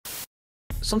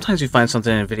Sometimes you find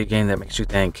something in a video game that makes you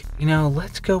think, you know,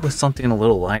 let's go with something a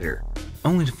little lighter,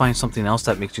 only to find something else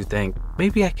that makes you think,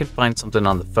 maybe I could find something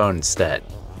on the phone instead.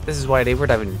 This is why we're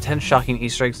diving into 10 shocking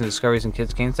Easter eggs and discoveries in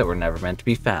kids' games that were never meant to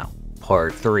be found.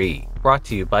 Part 3. Brought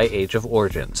to you by Age of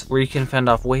Origins, where you can fend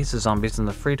off waves of zombies in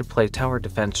the free-to-play tower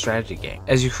defense strategy game,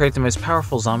 as you create the most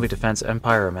powerful zombie defense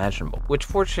empire imaginable, which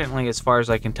fortunately, as far as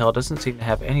I can tell, doesn't seem to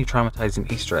have any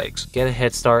traumatizing Easter eggs. Get a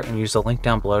head start and use the link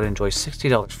down below to enjoy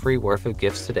 $60 free worth of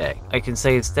gifts today. I can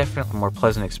say it's definitely a more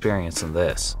pleasant experience than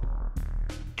this.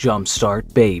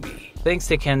 JumpStart Baby. Thanks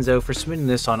to Kenzo for submitting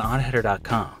this on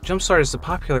ODDHEADER.com. JumpStart is a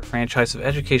popular franchise of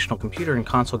educational computer and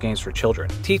console games for children,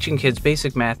 teaching kids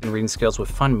basic math and reading skills with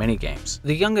fun mini-games.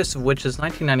 The youngest of which is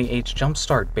 1998's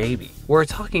JumpStart Baby, where a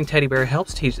talking teddy bear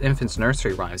helps teach infants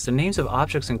nursery rhymes, the names of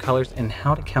objects and colors, and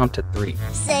how to count to 3.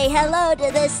 Say hello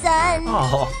to the sun!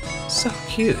 Aw, so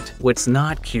cute. What's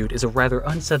not cute is a rather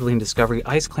unsettling discovery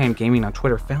Ice Clan Gaming on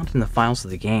Twitter found in the files of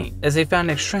the game, as they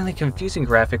found an extremely confusing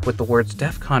graphic with the words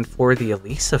DEFCON 4 the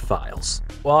Elisa file.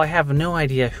 While I have no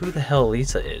idea who the hell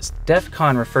Elisa is,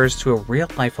 DEFCON refers to a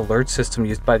real-life alert system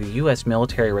used by the US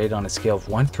military rated on a scale of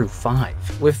 1 through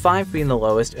 5, with 5 being the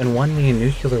lowest and 1 meaning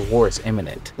nuclear war is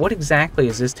imminent. What exactly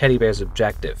is this teddy bear's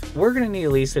objective? We're gonna need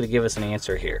Elisa to give us an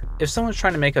answer here. If someone's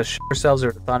trying to make us shit ourselves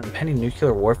over the thought of impending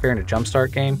nuclear warfare in a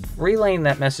JumpStart game, relaying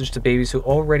that message to babies who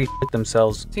already shit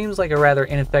themselves seems like a rather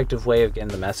ineffective way of getting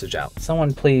the message out.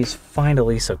 Someone please find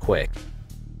Elisa quick.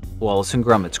 Wallace and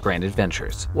Gromit's Grand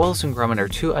Adventures. Wallace and Gromit are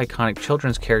 2 iconic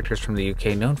children's characters from the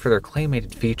UK known for their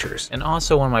claymated features, and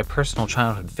also one of my personal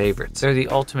childhood favorites. They're the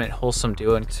ultimate wholesome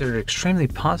duo and considered extremely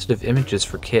positive images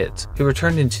for kids, who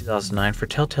returned in 2009 for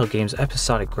Telltale Games'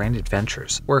 episodic Grand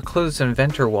Adventures, where clueless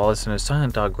inventor Wallace and his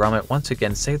silent dog Gromit once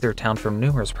again save their town from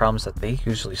numerous problems that they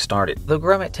usually started. Though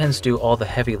Gromit tends to do all the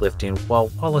heavy lifting, while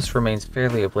Wallace remains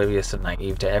fairly oblivious and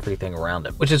naive to everything around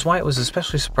him, which is why it was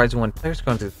especially surprising when players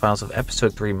going through the files of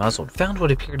Episode 3 found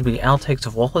what appeared to be outtakes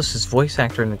of Wallace's voice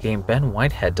actor in the game, Ben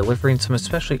Whitehead, delivering some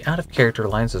especially out-of-character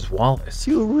lines as Wallace.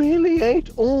 You really ate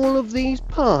all of these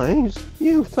pies?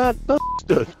 You fat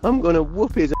bastard. I'm gonna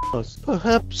whoop his ass.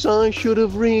 Perhaps I should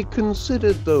have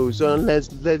reconsidered those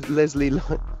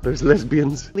those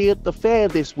lesbians. At the fair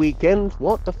this weekend.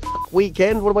 What the fuck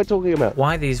weekend? What am I talking about?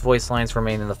 Why these voice lines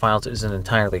remain in the files isn't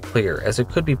entirely clear, as it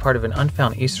could be part of an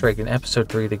unfound Easter egg in Episode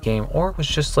 3 of the game, or was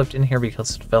just slipped in here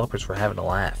because the developers were having a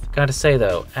laugh. Gotta say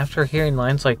though, after hearing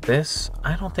lines like this,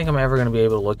 I don't think I'm ever going to be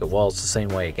able to look at Wallace the same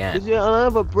way again. Yeah, I'll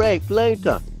have a break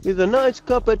later with a nice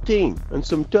cup of tea and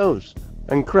some toast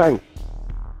and crank.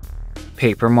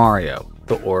 Paper Mario,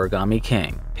 the Origami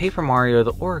King. Paper Mario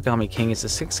The Origami King is the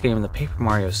 6th game in the Paper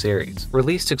Mario series,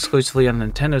 released exclusively on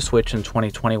Nintendo Switch in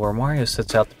 2020, where Mario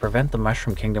sets out to prevent the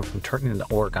Mushroom Kingdom from turning into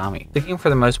origami. The game for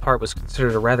the most part was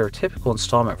considered a rather typical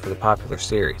installment for the popular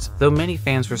series, though many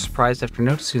fans were surprised after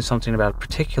noticing something about a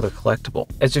particular collectible,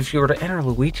 as if you were to enter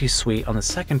Luigi's suite on the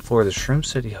 2nd floor of the Shroom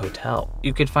City Hotel,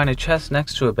 you could find a chest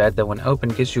next to a bed that when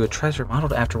opened gives you a treasure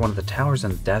modeled after one of the towers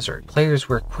in the desert. Players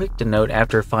were quick to note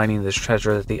after finding this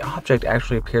treasure that the object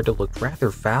actually appeared to look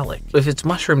rather phallic, with its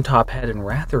mushroom top head and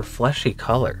rather fleshy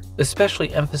color,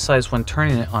 especially emphasized when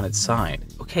turning it on its side.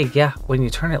 Okay, yeah, when you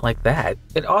turn it like that.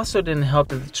 It also didn't help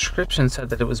that the description said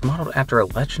that it was modeled after a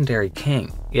legendary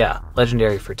king. Yeah,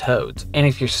 legendary for toads. And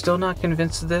if you're still not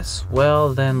convinced of this,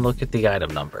 well then look at the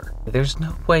item number. There's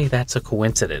no way that's a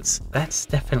coincidence. That's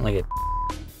definitely a...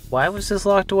 Why was this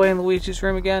locked away in Luigi's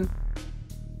room again?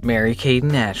 Mary-Kate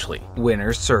and Ashley,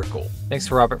 Winner's Circle. Thanks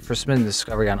to Robert for submitting the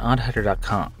discovery on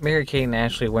ODDHEADER.com. Mary-Kate and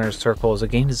Ashley Winner's Circle is a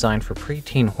game designed for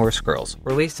preteen horse girls,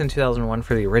 released in 2001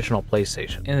 for the original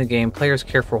PlayStation. In the game, players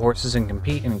care for horses and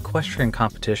compete in equestrian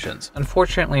competitions,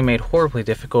 unfortunately made horribly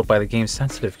difficult by the game's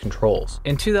sensitive controls.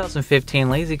 In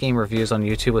 2015, Lazy Game Reviews on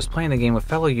YouTube was playing the game with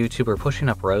fellow YouTuber Pushing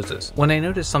Up Roses, when I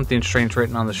noticed something strange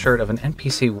written on the shirt of an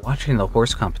NPC watching the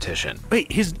horse competition.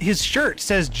 Wait, his shirt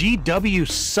says GW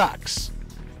sucks.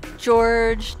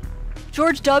 George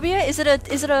W? Is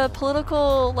it a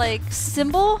political, like,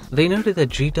 symbol? They noted that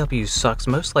GW sucks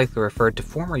most likely referred to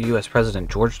former US President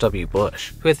George W.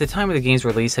 Bush, who at the time of the game's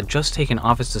release had just taken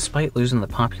office despite losing the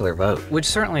popular vote, which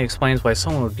certainly explains why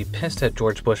someone would be pissed at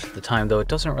George Bush at the time, though it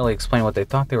doesn't really explain what they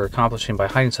thought they were accomplishing by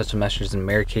hiding such a message in the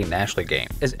Mary-Kate and Ashley game.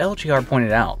 As LGR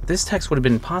pointed out, this text would have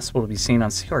been impossible to be seen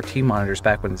on CRT monitors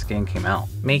back when this game came out,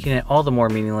 making it all the more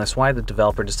meaningless why the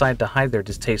developer decided to hide their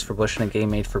distaste for Bush in a game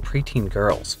made for preteen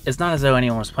girls. It's not as as though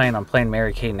anyone was planning on playing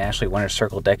Mary-Kate and Ashley Winter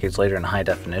Circle decades later in high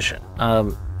definition.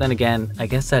 Then again, I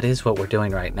guess that is what we're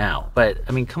doing right now. But,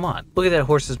 I mean, come on. Look at that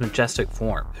horse's majestic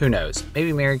form. Who knows?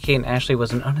 Maybe Mary-Kate and Ashley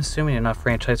was an unassuming enough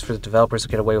franchise for the developers to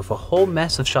get away with a whole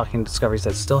mess of shocking discoveries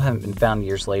that still haven't been found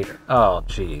years later. Oh,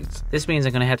 jeez. This means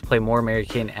I'm gonna have to play more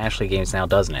Mary-Kate and Ashley games now,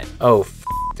 doesn't it? Oh,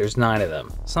 there's 9 of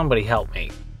them. Somebody help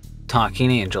me.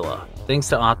 Talking Angela. Thanks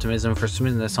to Optimism for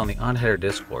submitting this on the ODDHEADER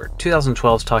Discord.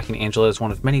 2012's Talking Angela is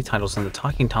one of many titles in the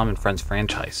Talking Tom and Friends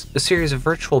franchise, a series of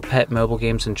virtual pet mobile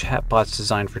games and chatbots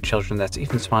designed for children that's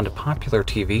even spawned a popular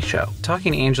TV show.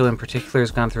 Talking Angela in particular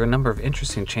has gone through a number of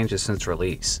interesting changes since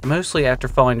release, mostly after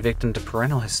falling victim to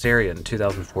parental hysteria in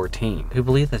 2014, who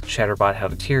believed that the chatterbot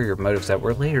had ulterior motives that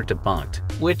were later debunked,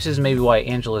 which is maybe why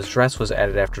Angela's dress was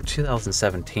added after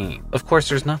 2017. Of course,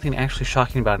 there's nothing actually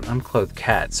shocking about an unclothed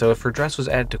cat, so if her dress was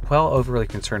added to quell overly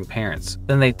concerned parents,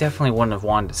 then they definitely wouldn't have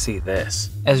wanted to see this.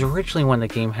 As originally when the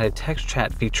game had a text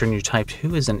chat feature and you typed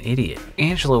 "Who is an idiot?",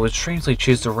 Angela would strangely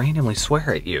choose to randomly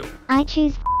swear at you. I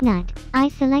choose nut. I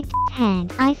select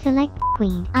head. I select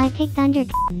queen. I pick thunder.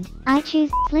 I choose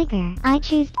flicker. I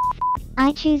choose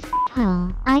I choose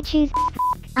hole. I choose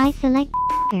I select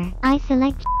I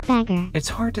select bagger. It's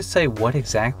hard to say what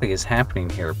exactly is happening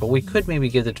here, but we could maybe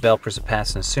give the developers a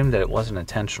pass and assume that it wasn't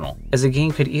intentional, as the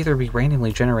game could either be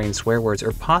randomly generating swear words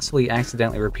or possibly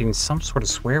accidentally repeating some sort of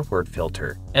swear word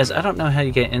filter, as I don't know how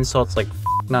you get insults like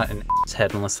nut and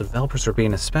head unless the developers are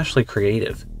being especially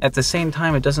creative. At the same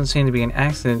time, it doesn't seem to be an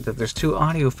accident that there's 2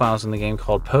 audio files in the game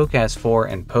called Podcast 4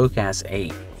 and Podcast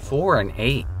 8. 4 and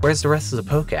 8. Where's the rest of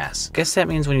the podcast? Guess that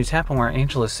means when you tap on where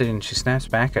Angela's sitting, she snaps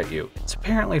back at you. It's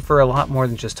apparently for a lot more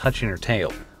than just touching her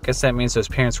tail. Guess that means those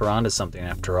parents were onto something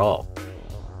after all.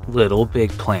 Little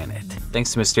Big Planet.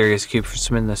 Thanks to Mysterious Cube for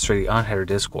submitting this through the ODDHEADER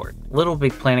Discord. Little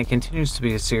Big Planet continues to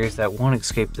be a series that won't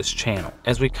escape this channel,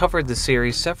 as we covered the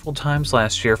series several times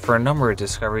last year for a number of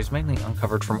discoveries mainly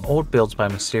uncovered from old builds by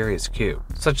Mysterious Cube,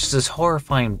 such as this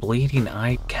horrifying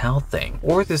bleeding-eyed cow thing,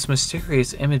 or this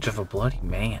mysterious image of a bloody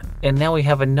man. And now we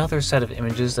have another set of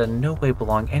images that in no way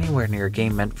belong anywhere near a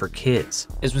game meant for kids.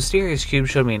 As Mysterious Cube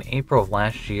showed me in April of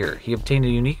last year, he obtained a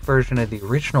unique version of the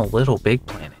original Little Big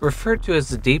Planet, referred to as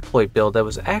the Deploy build, that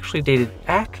was actually dated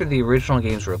after the original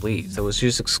game's release, that was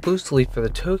used exclusively for the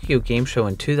Tokyo Game Show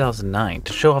in 2009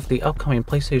 to show off the upcoming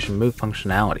PlayStation Move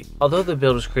functionality. Although the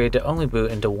build was created to only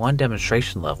boot into 1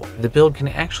 demonstration level, the build can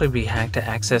actually be hacked to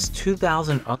access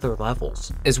 2,000 other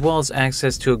levels, as well as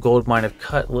access to a gold mine of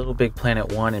cut Little Big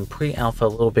Planet 1 and pre-alpha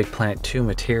Little Big Planet 2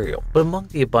 material. But among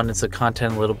the abundance of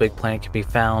content in Little Big Planet can be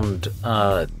found,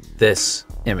 this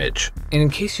image. And in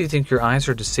case you think your eyes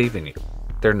are deceiving you,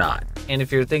 they're not. And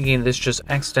if you're thinking this just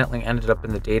accidentally ended up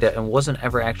in the data and wasn't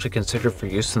ever actually considered for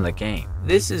use in the game,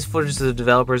 this is footage of the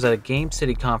developers at a Game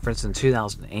City conference in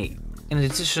 2008. In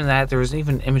addition to that, there was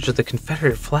even an image of the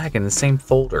Confederate flag in the same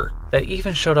folder that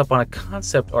even showed up on a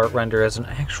concept art render as an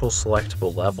actual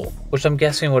selectable level, which I'm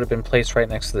guessing would have been placed right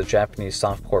next to the Japanese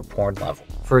softcore porn level.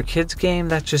 For a kids game,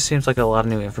 that just seems like a lot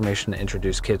of new information to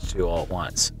introduce kids to all at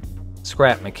once.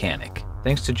 Scrap Mechanic.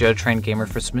 Thanks to Jotrain Gamer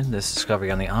for submitting this discovery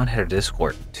on the ODDHEADER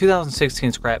Discord.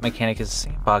 2016 Scrap Mechanic is a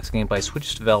sandbox game by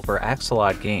Switch developer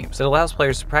Axolotl Games that allows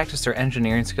players to practice their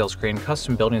engineering skills creating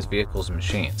custom buildings, vehicles, and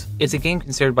machines. It's a game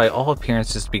considered by all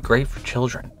appearances to be great for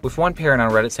children, with one parent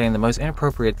on Reddit saying the most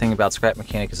inappropriate thing about Scrap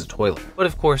Mechanic is a toilet. But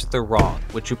of course, they're wrong,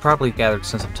 which you probably gathered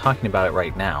since I'm talking about it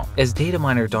right now, as data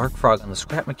miner Darkfrog on the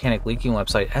Scrap Mechanic leaking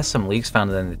website SM Leaks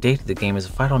found that in the date of the game is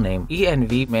a file named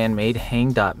env manmade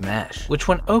hang.mesh, which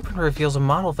when opened reveals a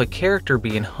model of a character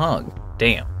being hung.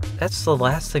 Damn, that's the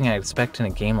last thing I expect in a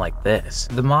game like this.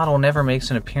 The model never makes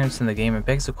an appearance in the game and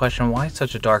begs the question why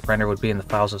such a dark render would be in the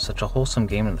files of such a wholesome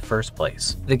game in the first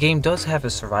place. The game does have a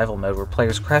survival mode where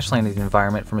players crash land in the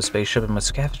environment from a spaceship and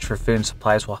must scavenge for food and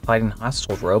supplies while fighting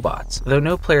hostile robots, though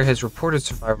no player has reported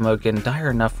survival mode getting dire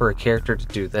enough for a character to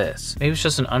do this. Maybe it's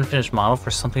just an unfinished model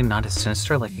for something not as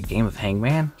sinister like a game of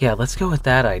Hangman? Yeah, let's go with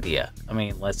that idea. I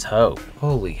mean, let's hope.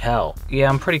 Holy hell. Yeah,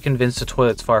 I'm pretty convinced the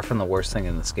toilet's far from the worst thing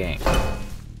in this game.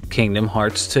 Kingdom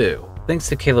Hearts 2. Thanks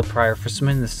to Caleb Pryor for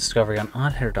submitting this discovery on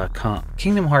ODDHEADER.com.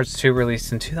 Kingdom Hearts 2,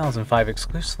 released in 2005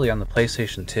 exclusively on the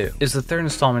PlayStation 2, is the 3rd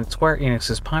installment in Square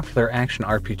Enix's popular action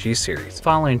RPG series,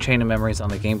 following Chain of Memories on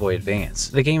the Game Boy Advance.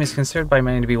 The game is considered by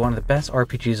many to be one of the best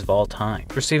RPGs of all time,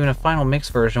 receiving a final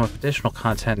mixed version with additional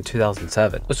content in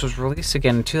 2007, which was released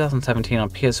again in 2017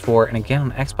 on PS4 and again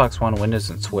on Xbox One,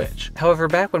 Windows, and Switch. However,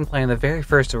 back when playing the very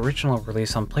first original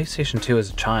release on PlayStation 2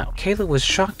 as a child, Caleb was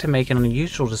shocked to make an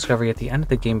unusual discovery at the end of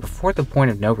the game before the the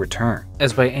point of no return,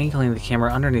 as by angling the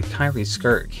camera underneath Kyrie's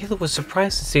skirt, Kayla was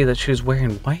surprised to see that she was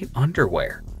wearing white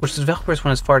underwear, which the developers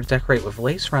went as far to decorate with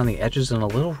lace around the edges and a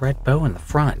little red bow in the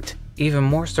front. Even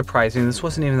more surprising, this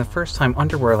wasn't even the first time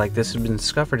underwear like this had been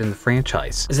discovered in the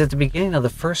franchise, as at the beginning of the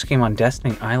first game on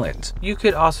Destiny Island, you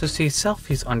could also see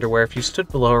Selphie's underwear if you stood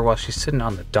below her while she's sitting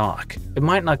on the dock. It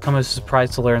might not come as a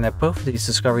surprise to learn that both of these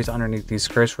discoveries underneath these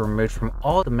skirts were removed from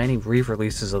all the many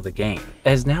re-releases of the game,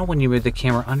 as now when you move the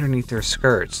camera underneath their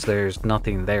skirts, there's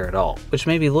nothing there at all, which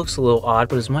maybe looks a little odd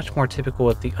but is much more typical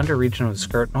what the under region of the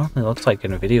skirt normally looks like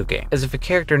in a video game, as if a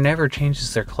character never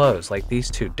changes their clothes like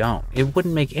these two don't, it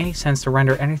wouldn't make any sense to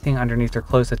render anything underneath their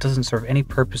clothes that doesn't serve any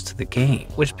purpose to the game,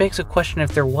 which begs a question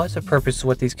if there was a purpose to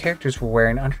what these characters were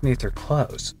wearing underneath their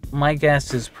clothes. My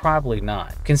guess is probably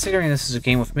not, considering this is a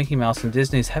game with Mickey Mouse and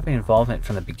Disney's heavy involvement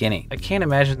from the beginning. I can't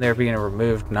imagine there being a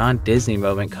removed non-Disney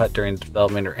moment cut during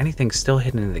development or anything still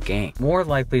hidden in the game. More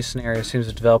likely scenario seems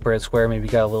the developer at Square maybe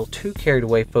got a little too carried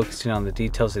away focusing on the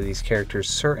details of these characters'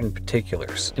 certain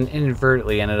particulars, and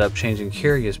inadvertently ended up changing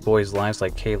curious boys' lives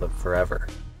like Caleb forever.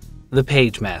 The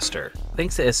Pagemaster.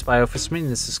 Thanks to Espyo for submitting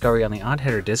this discovery on the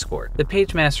ODDHEADER Discord. The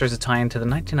Pagemaster is a tie-in to the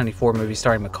 1994 movie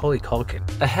starring Macaulay Culkin,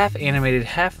 a half-animated,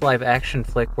 half-live action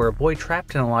flick where a boy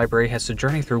trapped in a library has to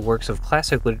journey through works of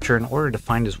classic literature in order to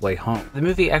find his way home. The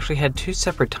movie actually had two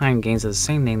separate tie-in games of the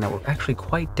same name that were actually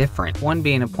quite different, one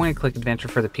being a point-and-click adventure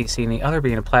for the PC and the other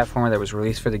being a platformer that was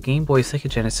released for the Game Boy, Sega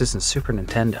Genesis, and Super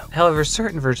Nintendo. However,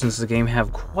 certain versions of the game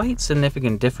have quite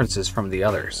significant differences from the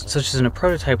others, such as in a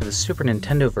prototype of the Super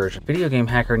Nintendo version, video game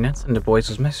hacker Nelson Du Bois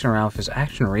was messing around with his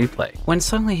action replay, when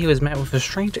suddenly he was met with a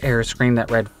strange error screen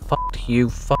that read "Fuck you,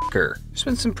 fucker." There's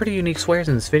been some pretty unique swears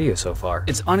in this video so far.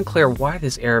 It's unclear why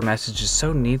this error message is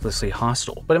so needlessly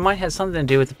hostile, but it might have something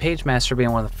to do with the Pagemaster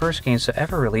being one of the first games to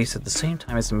ever release at the same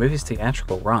time as the movie's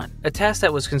theatrical run, a task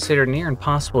that was considered near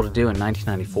impossible to do in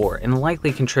 1994 and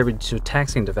likely contributed to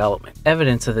taxing development.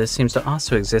 Evidence of this seems to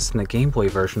also exist in the Game Boy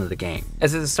version of the game,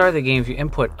 as at the start of the game if you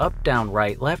input up, down,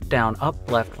 right, left, down, up,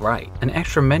 left, right, an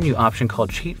extra menu option called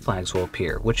cheat flags will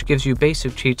appear, which gives you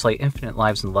basic cheats like infinite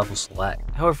lives and level select.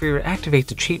 However, if you were to activate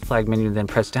the cheat flag menu, then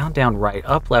press down, down, right,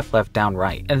 up, left, down,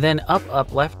 right, and then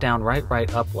up, left, down,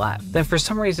 right, up, left, then for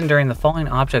some reason during the Falling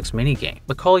Objects minigame,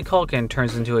 Macaulay Culkin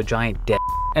turns into a giant dead,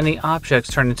 and the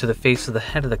objects turn into the face of the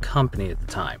head of the company at the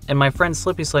time. And my friend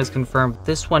Slippy Slice confirmed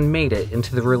this one made it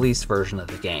into the release version of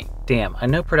the game. Damn, I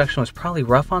know production was probably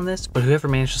rough on this, but whoever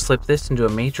managed to slip this into a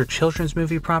major children's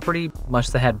movie property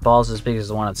must have had balls as big as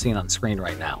the one I'm seeing on screen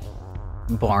right now.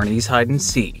 Barney's Hide and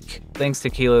Seek. Thanks to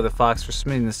Kilo the Fox for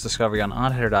submitting this discovery on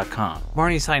ODDHEADER.com.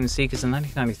 Barney's Hide and Seek is a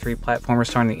 1993 platformer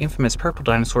starring the infamous purple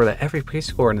dinosaur that every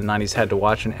preschooler in the 90s had to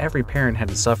watch and every parent had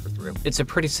to suffer through. It's a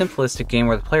pretty simplistic game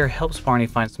where the player helps Barney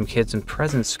find some kids and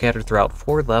presents scattered throughout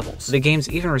 4 levels. The game's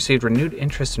even received renewed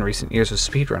interest in recent years with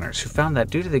speedrunners who found that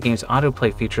due to the game's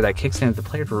autoplay feature that kicks in if the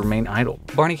player to remain idle,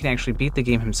 Barney can actually beat the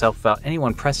game himself without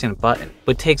anyone pressing a button,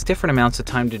 but takes different amounts of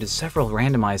time due to several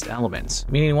randomized elements,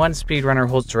 meaning one speedrunner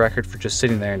holds the record for just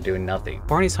sitting there and doing nothing.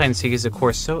 Barney's Hide and Seek is of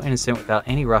course so innocent without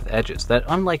any rough edges that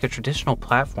unlike a traditional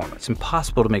platformer, it's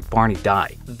impossible to make Barney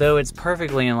die, though it's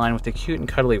perfectly in line with the cute and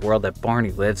cuddly world that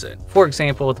Barney lives in. For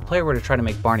example, if the player were to try to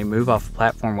make Barney move off the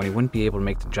platform when he wouldn't be able to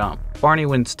make the jump, Barney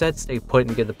would instead stay put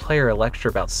and give the player a lecture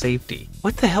about safety.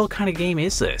 What the hell kind of game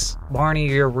is this? Barney,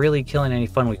 you're really killing any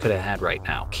fun we could have had right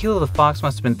now. Kilo the Fox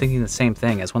must have been thinking the same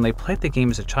thing, as when they played the game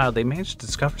as a child, they managed to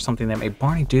discover something that made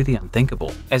Barney do the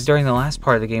unthinkable, as during the last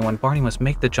part of the game when Barney must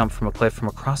make the jump from a cliff from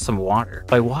across some water,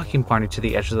 by walking Barney to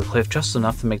the edge of the cliff just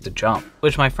enough to make the jump,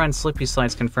 which my friend Slippy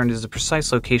Slides confirmed is the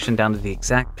precise location down to the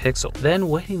exact pixel. Then,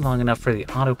 waiting long enough for the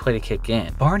autoplay to kick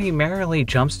in, Barney merrily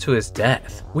jumps to his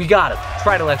death. We got him!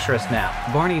 Try to lecture us now.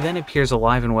 Barney then appears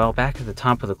alive and well back at the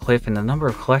top of the cliff, and the number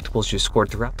of collectibles you scored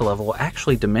throughout the level will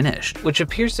actually diminish, which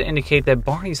appears to indicate that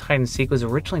Barney's Hide and Seek was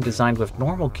originally designed with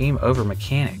normal game over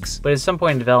mechanics, but at some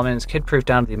point in development it's kid-proof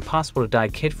down to the impossible to die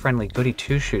kid-friendly goody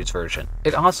two-shoes version.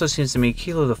 It also seems to me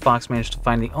Kilo the Fox managed to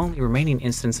find the only remaining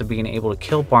instance of being able to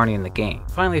kill Barney in the game,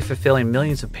 finally fulfilling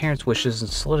millions of parents' wishes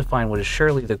and solidifying what is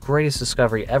surely the greatest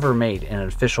discovery ever made in an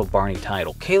official Barney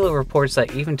title. Kalo reports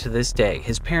that even to this day,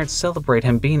 his parents celebrate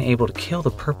him being able to kill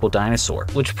the purple dinosaur,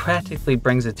 which practically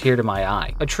brings a tear to my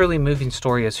eye. A truly moving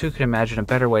story, as who could imagine a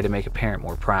better way to make a parent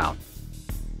more proud.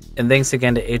 And thanks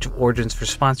again to Age of Origins for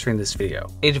sponsoring this video.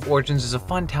 Age of Origins is a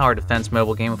fun tower defense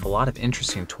mobile game with a lot of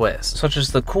interesting twists, such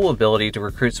as the cool ability to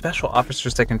recruit special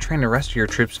officers that can train the rest of your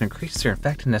troops and increase their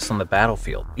effectiveness on the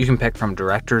battlefield. You can pick from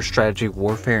directors, strategy,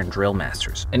 warfare, and drill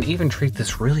masters, and even treat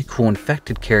this really cool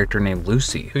infected character named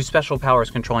Lucy, whose special power is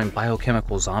controlling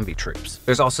biochemical zombie troops.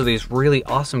 There's also these really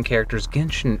awesome characters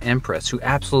Genshin and Empress, who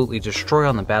absolutely destroy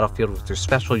on the battlefield with their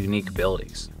special unique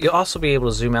abilities. You'll also be able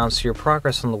to zoom out and see your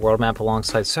progress on the world map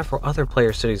alongside several other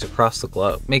player cities across the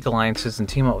globe. Make alliances and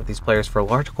team up with these players for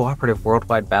large cooperative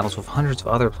worldwide battles with hundreds of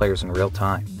other players in real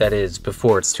time. That is,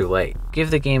 before it's too late. Give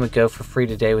the game a go for free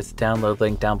today with the download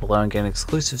link down below and get an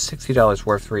exclusive $60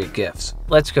 worth of free gifts.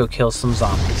 Let's go kill some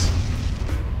zombies.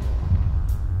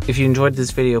 If you enjoyed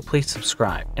this video, please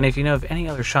subscribe, and if you know of any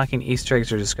other shocking Easter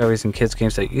eggs or discoveries in kids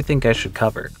games that you think I should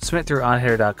cover, submit through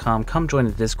ODDHEADER.com, come join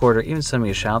the Discord, or even send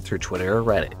me a shout through Twitter or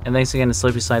Reddit. And thanks again to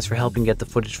Sleepy Slides for helping get the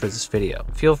footage for this video.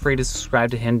 Feel free to subscribe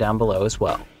to him down below as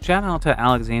well. Shout out to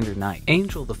Alexander Knight,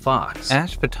 Angel the Fox,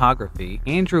 Ash Photography,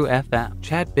 Andrew FM,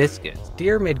 Chad Biscuits,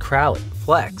 Dear Mid Crowley,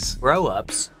 Flex, Grow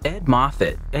Ups, Ed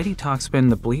Moffat, Eddie Talkspin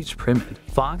the Bleach Primid,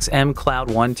 Fox M Cloud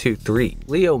 123,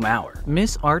 Leo Maurer,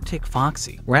 Miss Arctic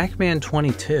Foxy,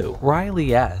 Rackman22,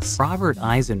 Riley S, Robert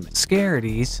Eisenman,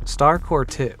 Scarities, Starcore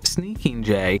 2, Sneaking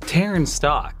J, Taryn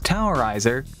Stock,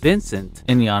 Towerizer, Vincent,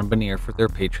 and Jan Banier for their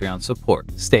Patreon support.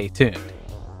 Stay tuned.